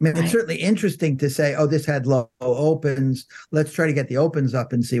 I mean, it's certainly interesting to say, oh, this had low opens. Let's try to get the opens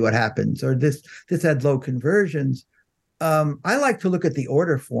up and see what happens. Or this had low conversions. I like to look at the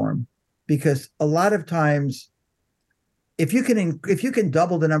order form because a lot of times, if you can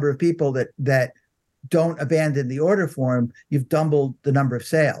double the number of people that don't abandon the order form, you've doubled the number of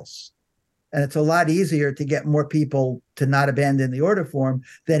sales. And it's a lot easier to get more people to not abandon the order form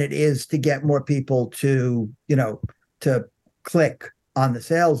than it is to get more people to click on the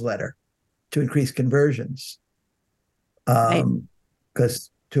sales letter to increase conversions. Because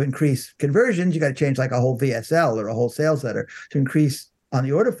to increase conversions, you got to change like a whole VSL or a whole sales letter. To increase on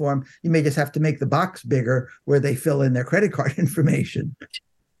the order form, you may just have to make the box bigger where they fill in their credit card information.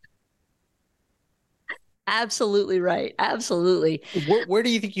 Absolutely right. Absolutely. Where do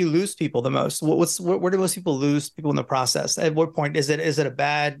you think you lose people the most? Where do most people lose people in the process? At what point is it a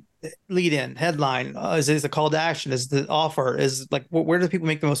bad lead in headline? Is it the call to action? Is the offer? Where do people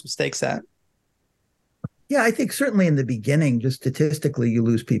make the most mistakes at? Yeah, I think certainly in the beginning, just statistically, you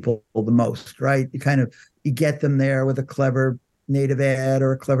lose people the most, right? You get them there with a clever native ad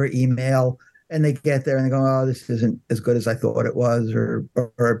or a clever email, and they get there and they go, oh, this isn't as good as I thought it was,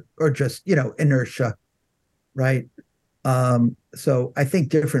 or just, inertia, right? So I think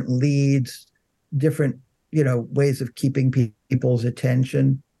different leads, different, ways of keeping people's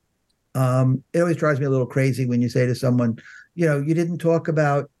attention. It always drives me a little crazy when you say to someone, you didn't talk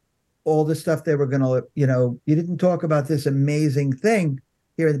about all the stuff they were going to, you didn't talk about this amazing thing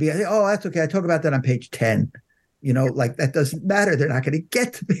here at the beginning. Oh, that's okay. I talk about that on page 10. That doesn't matter. They're not going to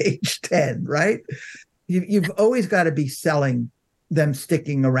get to page 10, right? You've always got to be selling them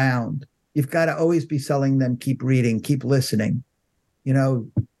sticking around. You've got to always be selling them keep reading, keep listening. In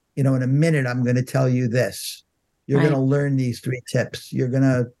a minute, I'm going to tell you this. You're going to learn these 3 tips. You're going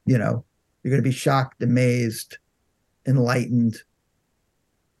to, you're going to be shocked, amazed, enlightened.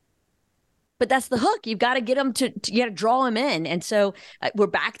 But that's the hook. You've got to get them you got to draw them in. And so we're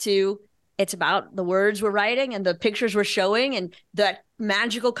back to, it's about the words we're writing and the pictures we're showing and that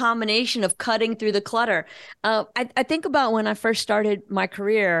magical combination of cutting through the clutter. I think about when I first started my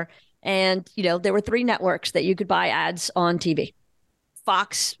career and, there were 3 networks that you could buy ads on TV.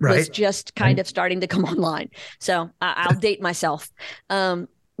 Fox was just kind of starting to come online. So I'll date myself. Now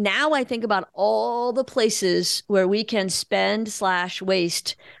I think about all the places where we can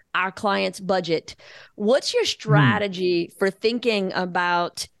spend/waste our client's budget. What's your strategy for thinking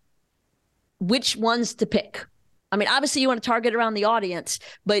about which ones to pick? I mean, obviously you want to target around the audience,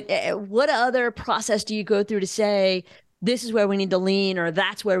 but what other process do you go through to say, this is where we need to lean or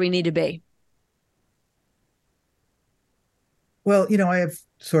that's where we need to be? Well, I have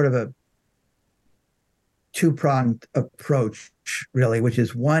sort of a 2-pronged approach, really, which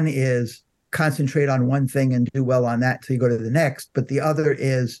is one is concentrate on one thing and do well on that till you go to the next. But the other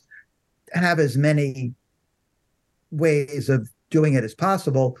is have as many ways of doing it as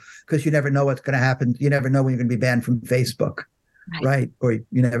possible, because you never know what's going to happen. You never know when you're going to be banned from Facebook, right? Or you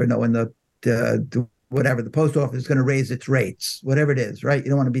never know when the whatever the post office is going to raise its rates, whatever it is, right? You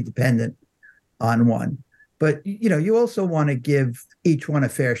don't want to be dependent on one. But, you also want to give each one a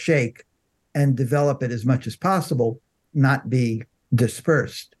fair shake and develop it as much as possible, not be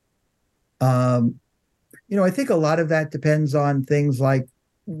dispersed. I think a lot of that depends on things like,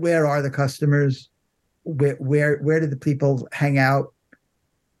 where are the customers? Where do the people hang out?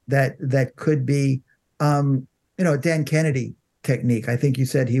 That could be, Dan Kennedy technique. I think you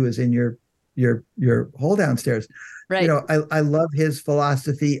said he was in your hole downstairs. Right. I love his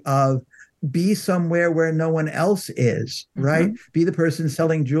philosophy of be somewhere where no one else is, right? Mm-hmm. Be the person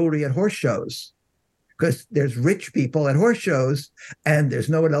selling jewelry at horse shows, because there's rich people at horse shows and there's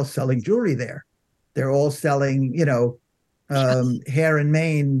no one else selling jewelry there. They're all selling, hair and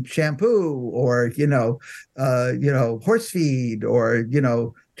mane shampoo, or, horse feed, or,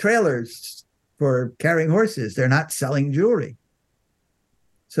 trailers for carrying horses. They're not selling jewelry.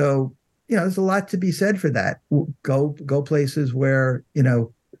 So, there's a lot to be said for that. Go places where,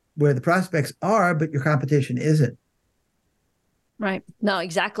 where the prospects are, but your competition isn't. Right. No,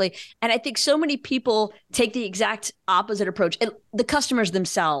 exactly. And I think so many people take the exact opposite approach. And the customers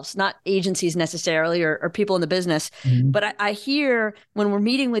themselves, not agencies necessarily, or people in the business. Mm-hmm. But I hear when we're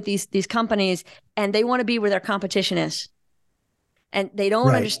meeting with these companies, and they want to be where their competition is. And they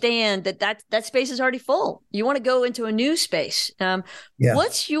don't understand that space is already full. You want to go into a new space.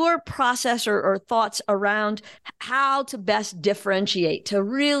 What's your process or thoughts around how to best differentiate to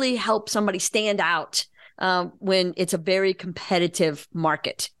really help somebody stand out when it's a very competitive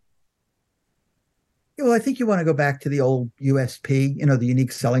market? Well, I think you want to go back to the old USP, the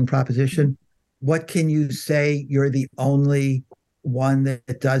unique selling proposition. What can you say? You're the only one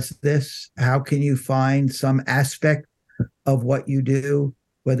that does this. How can you find some aspect of what you do,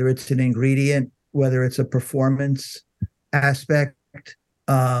 whether it's an ingredient, whether it's a performance aspect,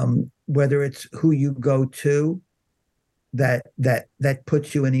 whether it's who you go to, that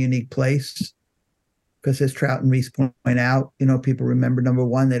puts you in a unique place? Because as Trout and Reese point out, people remember number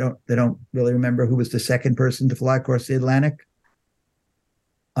one. They don't really remember who was the second person to fly across the Atlantic.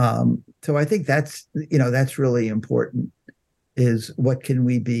 So I think that's really important, is what can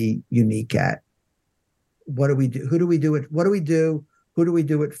we be unique at? What do we do? Who do we do it? What do we do? Who do we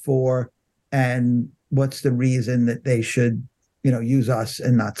do it for? And what's the reason that they should, use us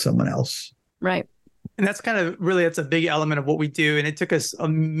and not someone else? Right. And that's it's a big element of what we do. And it took us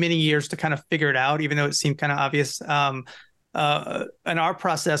many years to kind of figure it out, even though it seemed kind of obvious. In our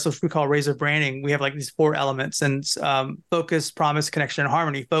process, which we call razor branding, we have like these 4 elements, and focus, promise, connection, and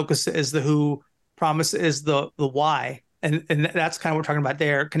harmony. Focus is the who, promise is the why. And that's kind of what we're talking about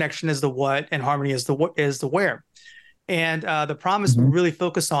there. Connection is the what, and harmony is the where. And the promise we really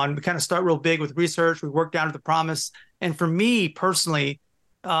focus on. We kind of start real big with research. We work down to the promise. And for me personally,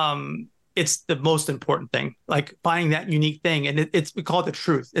 it's the most important thing, like finding that unique thing. And we call it the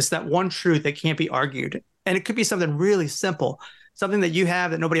truth. It's that one truth that can't be argued. And it could be something really simple, something that you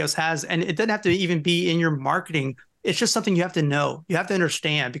have that nobody else has. And it doesn't have to even be in your marketing. It's just something you have to know, you have to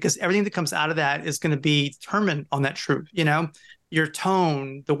understand, because everything that comes out of that is going to be determined on that truth. Your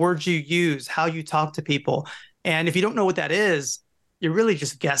tone, the words you use, how you talk to people. And if you don't know what that is, you're really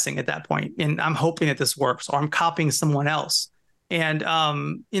just guessing at that point. And I'm hoping that this works, or I'm copying someone else. And,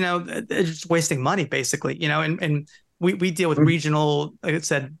 it's just wasting money, basically, and we deal with regional, like I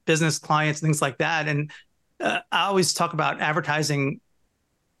said, business clients and things like that. And I always talk about advertising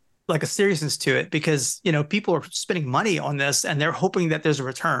like a seriousness to it, because, people are spending money on this and they're hoping that there's a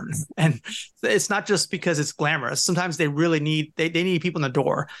return. And it's not just because it's glamorous. Sometimes they really need, they need people in the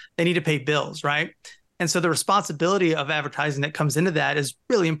door. They need to pay bills. Right. And so the responsibility of advertising that comes into that is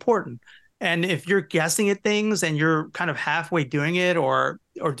really important. And if you're guessing at things and you're kind of halfway doing it, or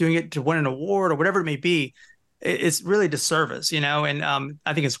doing it to win an award or whatever it may be, it's really disservice, and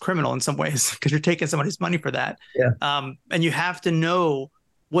I think it's criminal in some ways, because you're taking somebody's money for that. Yeah. And you have to know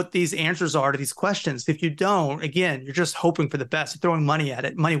what these answers are to these questions. If you don't, again, you're just hoping for the best, you're throwing money at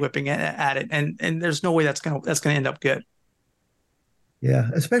it, money whipping at it, and there's no way that's gonna end up good. Yeah,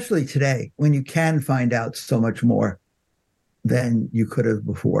 especially today, when you can find out so much more than you could have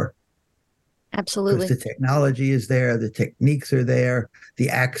before. Absolutely. Because the technology is there, the techniques are there, the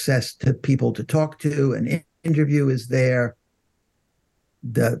access to people to talk to, an interview is there,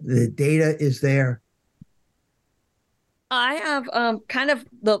 the data is there. I have kind of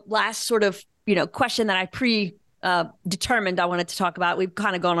the last sort of, question that I determined I wanted to talk about. We've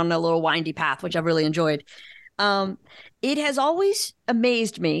kind of gone on a little windy path, which I've really enjoyed. It has always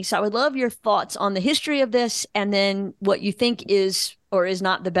amazed me. So I would love your thoughts on the history of this, and then what you think is or is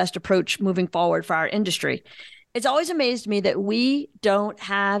not the best approach moving forward for our industry. It's always amazed me that we don't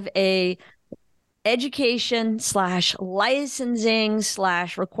have a education / licensing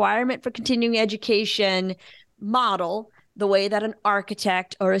 / requirement for continuing education model the way that an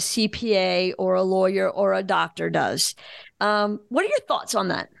architect or a CPA or a lawyer or a doctor does. What are your thoughts on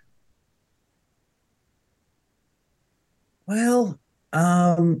that? Well,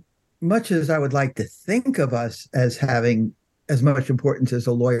 much as I would like to think of us as having as much importance as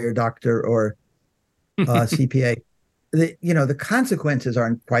a lawyer, doctor, or CPA, the consequences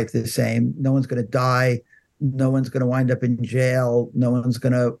aren't quite the same. No one's going to die. No one's going to wind up in jail. No one's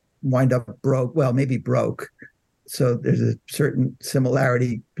going to wind up broke. Well, maybe broke. So there's a certain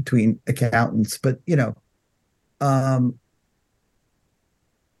similarity between accountants, but it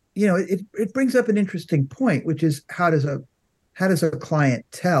brings up an interesting point, which is how does a client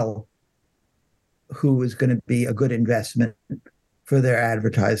tell who is going to be a good investment for their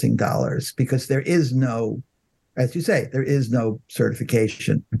advertising dollars? Because there is no, as you say, there is no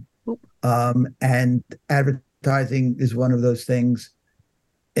certification. And advertising is one of those things.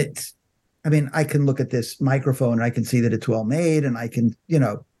 I can look at this microphone and I can see that it's well made and I can,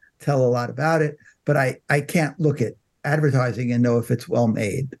 tell a lot about it, but I can't look at advertising and know if it's well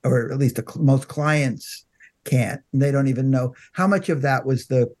made, or at least most clients can't. And they don't even know how much of that was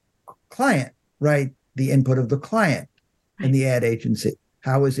the client, right? The input of the client and the ad agency.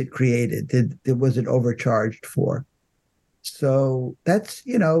 How was it created? Was it overcharged for? So that's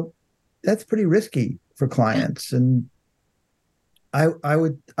pretty risky for clients. And I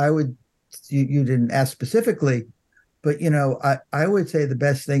would you didn't ask specifically, but I would say the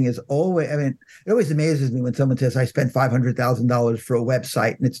best thing is always, it always amazes me when someone says I spent $500,000 for a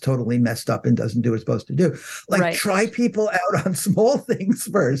website and it's totally messed up and doesn't do what it's supposed to do. Try people out on small things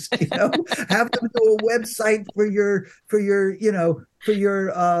first, have them do a website for your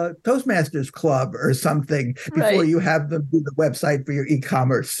Toastmasters club or something before you have them do the website for your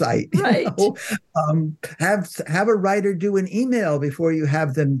e-commerce site. Right. Have a writer do an email before you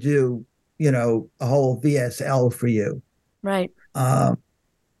have them do a whole VSL for you. Right.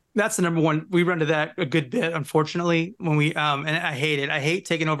 That's the number one. We run to that a good bit, unfortunately, when we, and I hate it. I hate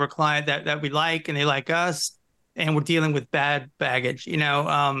taking over a client that we like and they like us, and we're dealing with bad baggage, a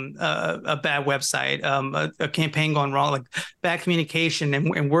bad website, a campaign going wrong, like bad communication.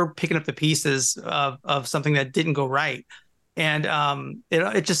 And we're picking up the pieces of something that didn't go right. And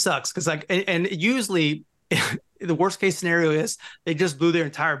it just sucks because and usually the worst case scenario is they just blew their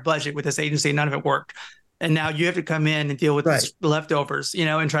entire budget with this agency and none of it worked. And now you have to come in and deal with the leftovers,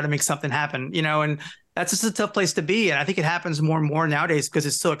 and try to make something happen, and that's just a tough place to be. And I think it happens more and more nowadays because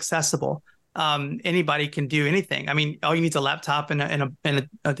it's so accessible. Anybody can do anything. All you need is a laptop and a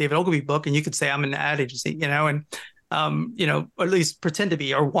David Ogilvy book, and you could say I'm an ad agency, or at least pretend to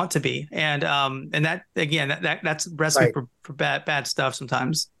be or want to be. And that, again, that's a recipe for bad stuff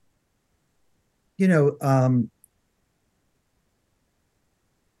sometimes.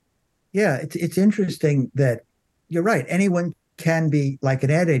 It's interesting that you're right. Anyone can be like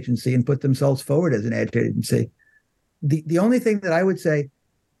an ad agency and put themselves forward as an ad agency. The only thing that I would say,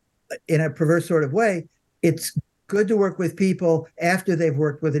 in a perverse sort of way, it's good to work with people after they've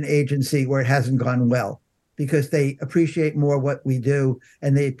worked with an agency where it hasn't gone well, because they appreciate more what we do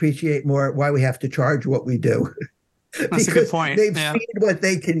and they appreciate more why we have to charge what we do. That's a good point. They've seen what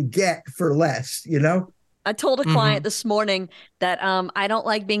they can get for less, I told a client this morning that I don't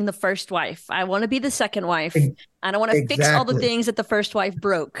like being the first wife. I want to be the second wife. I don't want to fix all the things that the first wife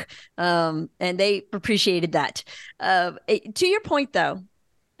broke. And they appreciated that. To your point, though,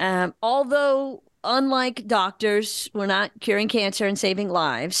 although unlike doctors, we're not curing cancer and saving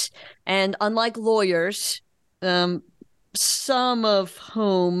lives, and unlike lawyers, some of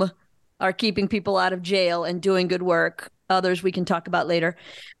whom are keeping people out of jail and doing good work, others we can talk about later.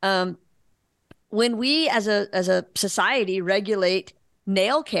 When we as a society regulate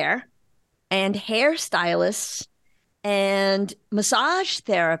nail care and hairstylists and massage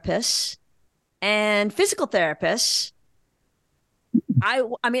therapists and physical therapists,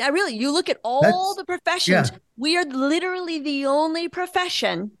 you look at all the professions, we are literally the only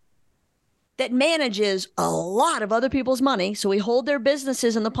profession that manages a lot of other people's money. So we hold their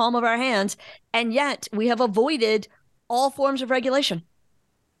businesses in the palm of our hands, and yet we have avoided all forms of regulation.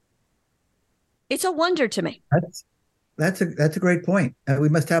 It's a wonder to me. That's a great point. We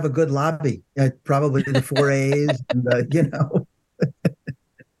must have a good lobby, probably the 4As, and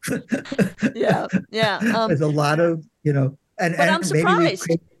Yeah. There's a lot of, but I'm surprised.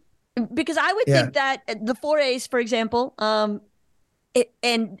 Because I would think that the 4As, for example,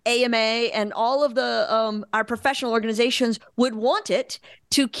 and AMA and all of the our professional organizations would want it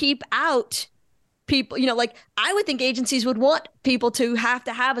to keep out people. Like I would think agencies would want people to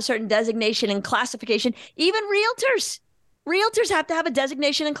have a certain designation and classification. Even realtors have to have a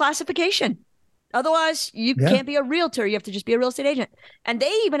designation and classification. Otherwise, you can't be a realtor. You have to just be a real estate agent. And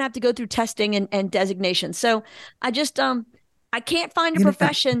they even have to go through testing and designation. So I just I can't find a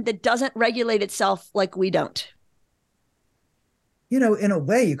profession that doesn't regulate itself like we don't. In a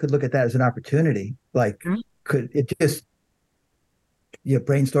way, you could look at that as an opportunity. Like, could it just,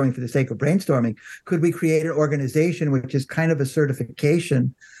 brainstorming for the sake of brainstorming, could we create an organization which is kind of a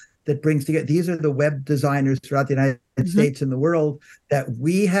certification that brings together, these are the web designers throughout the United States and the world that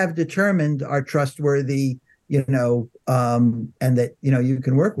we have determined are trustworthy, and that, you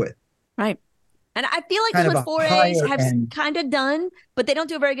can work with. Right. And I feel like that's what 4As have kind of done, but they don't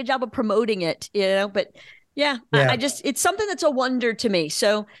do a very good job of promoting it, but yeah. I just, it's something that's a wonder to me.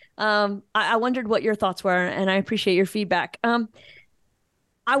 So I wondered what your thoughts were, and I appreciate your feedback.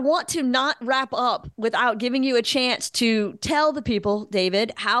 I want to not wrap up without giving you a chance to tell the people,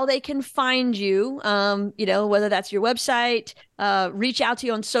 David, how they can find you, whether that's your website, reach out to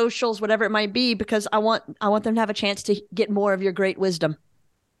you on socials, whatever it might be, because I want them to have a chance to get more of your great wisdom.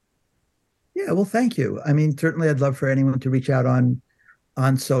 Yeah, well, thank you. I mean, certainly I'd love for anyone to reach out on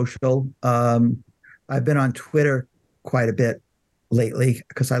social. I've been on Twitter quite a bit lately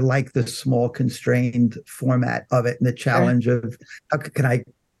because I like the small, constrained format of it and the challenge of how can I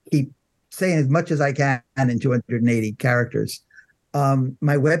keep saying as much as I can in 280 characters.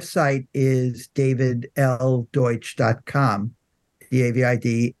 My website is davidldeutsch.com,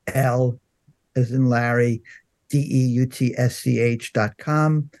 DAVIDL as in Larry,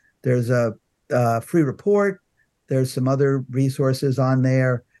 DEUTSCH.com. There's a free report. There's some other resources on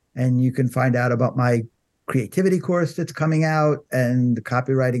there. And you can find out about my creativity course that's coming out and the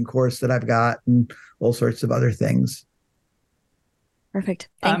copywriting course that I've got and all sorts of other things. Perfect.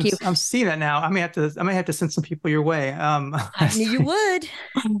 Thank you. I'm seeing that now. I may have to send some people your way. I knew you would.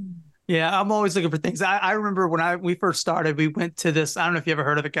 Yeah, I'm always looking for things. I remember when we first started, we went to this, I don't know if you ever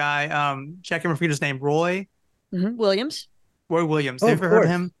heard of the guy, Jackie, I forget his name, Roy Williams. Roy Williams. Have you ever heard of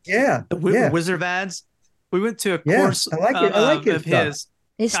him? Yeah. The Wizard of Ads. We went to a course I like his stuff. his.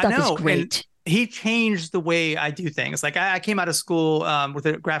 His stuff is great. He changed the way I do things. Like I came out of school with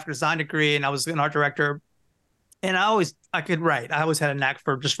a graphic design degree, and I was an art director. And I could write. I always had a knack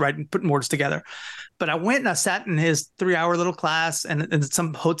for just writing, putting words together. But I went and I sat in his 3-hour little class and in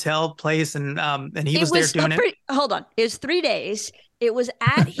some hotel place, and he was there doing it. Hold on, it was 3 days. It was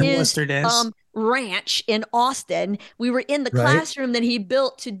at his ranch in Austin. We were in the classroom that he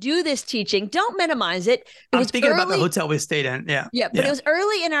built to do this teaching. Don't minimize it. I'm thinking about the hotel we stayed in. Yeah. But it was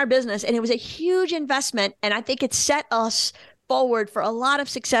early in our business, and it was a huge investment. And I think it set us forward for a lot of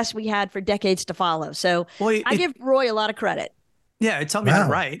success we had for decades to follow. So I give Roy a lot of credit. Yeah, it taught me how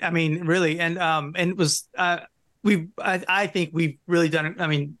to write. I mean, really, and it was I think we've really done it. I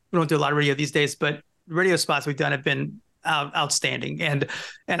mean, we don't do a lot of radio these days, but radio spots we've done have been outstanding. And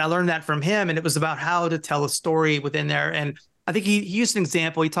I learned that from him, and it was about how to tell a story within there. And I think he used an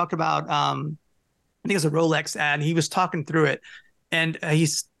example. He talked about I think it was a Rolex ad, and he was talking through it. And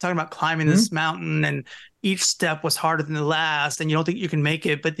he's talking about climbing this mountain, and each step was harder than the last, and you don't think you can make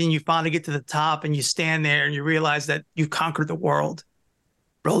it, but then you finally get to the top and you stand there and you realize that you've conquered the world.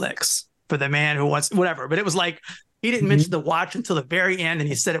 Rolex for the man who wants whatever. But it was like, he didn't mention the watch until the very end. And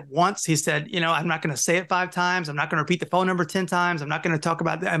he said it once. He said, I'm not going to say it 5 times. I'm not going to repeat the phone number 10 times. I'm not going to talk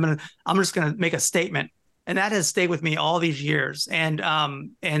about that. I'm just going to make a statement. And that has stayed with me all these years. And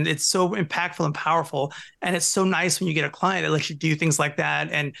it's so impactful and powerful. And it's so nice when you get a client that lets you do things like that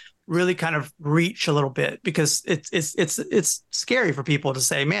and really kind of reach a little bit, because it's scary for people to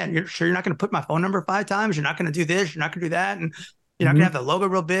say, man, you're sure you're not going to put my phone number 5 times? You're not going to do this. You're not going to do that. And you're not going to have the logo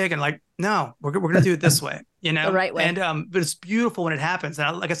real big. And like, no, we're going to do it this way, The right way. And, but it's beautiful when it happens.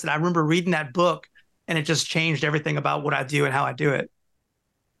 And like I said, I remember reading that book, and it just changed everything about what I do and how I do it.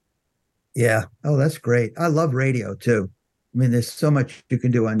 Yeah. Oh, that's great. I love radio too. I mean, there's so much you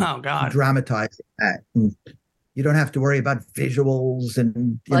can do on dramatizing that. And you don't have to worry about visuals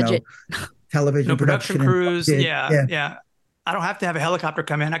and television production crews. Yeah. I don't have to have a helicopter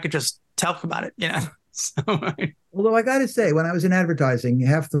come in. I could just talk about it. So, although I got to say, when I was in advertising,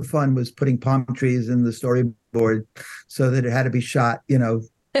 half the fun was putting palm trees in the storyboard so that it had to be shot, in a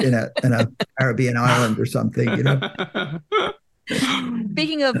Caribbean island or something.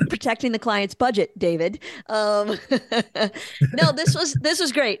 Speaking of protecting the client's budget, David. No, this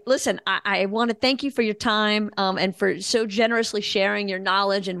was great. Listen, I want to thank you for your time and for so generously sharing your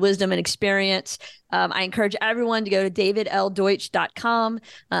knowledge and wisdom and experience. I encourage everyone to go to davidldeutsch.com,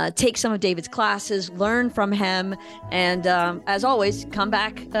 take some of David's classes, learn from him, and as always, come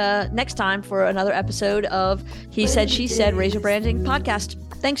back next time for another episode of He Said, She Said, Raise Your Branding podcast.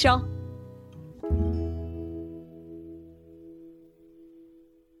 Thanks, y'all.